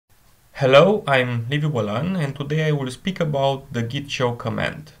Hello, I'm Liviu Bolan and today I will speak about the git show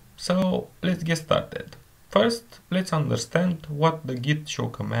command. So let's get started. First, let's understand what the git show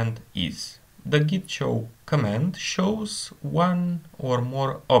command is. The git show command shows one or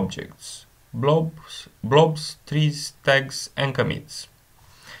more objects, blobs, trees, tags, and commits.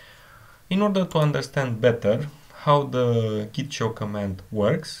 In order to understand better how the git show command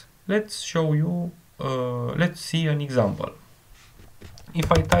works, let's see an example. If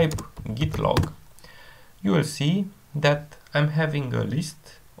I type git log, you will see that I'm having a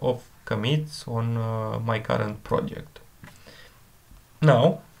list of commits on my current project.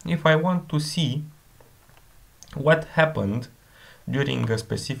 Now, if I want to see what happened during a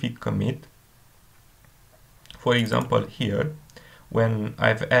specific commit, for example here, when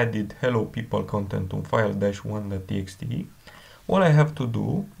I've added hello people content on file-1.txt, all I have to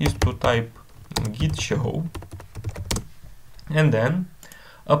do is to type git show and then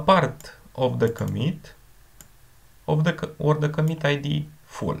a part of the commit or the commit ID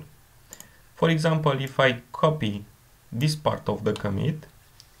full. For example, if I copy this part of the commit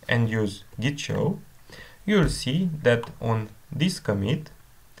and use git show, you'll see that on this commit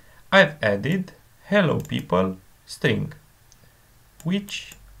I've added hello people string,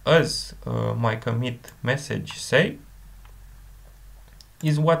 which, as my commit message say,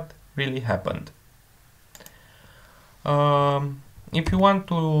 is what really happened. If you want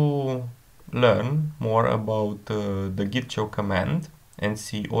to learn more about the git show command and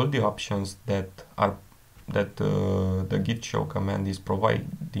see all the options that the git show command is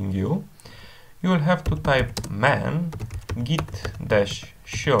providing you, you will have to type man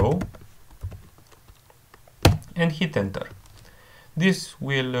git-show and hit enter. This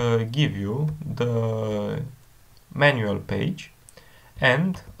will give you the manual page,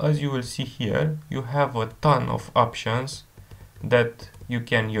 and as you will see here, you have a ton of options that you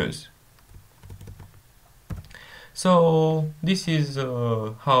can use. So this is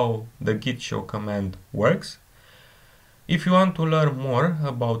how the git show command works. If you want to learn more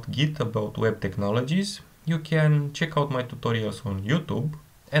about Git, about web technologies, you can check out my tutorials on YouTube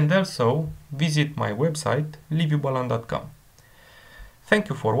and also visit my website liviubolan.com. Thank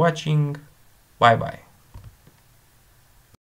you for watching. Bye bye.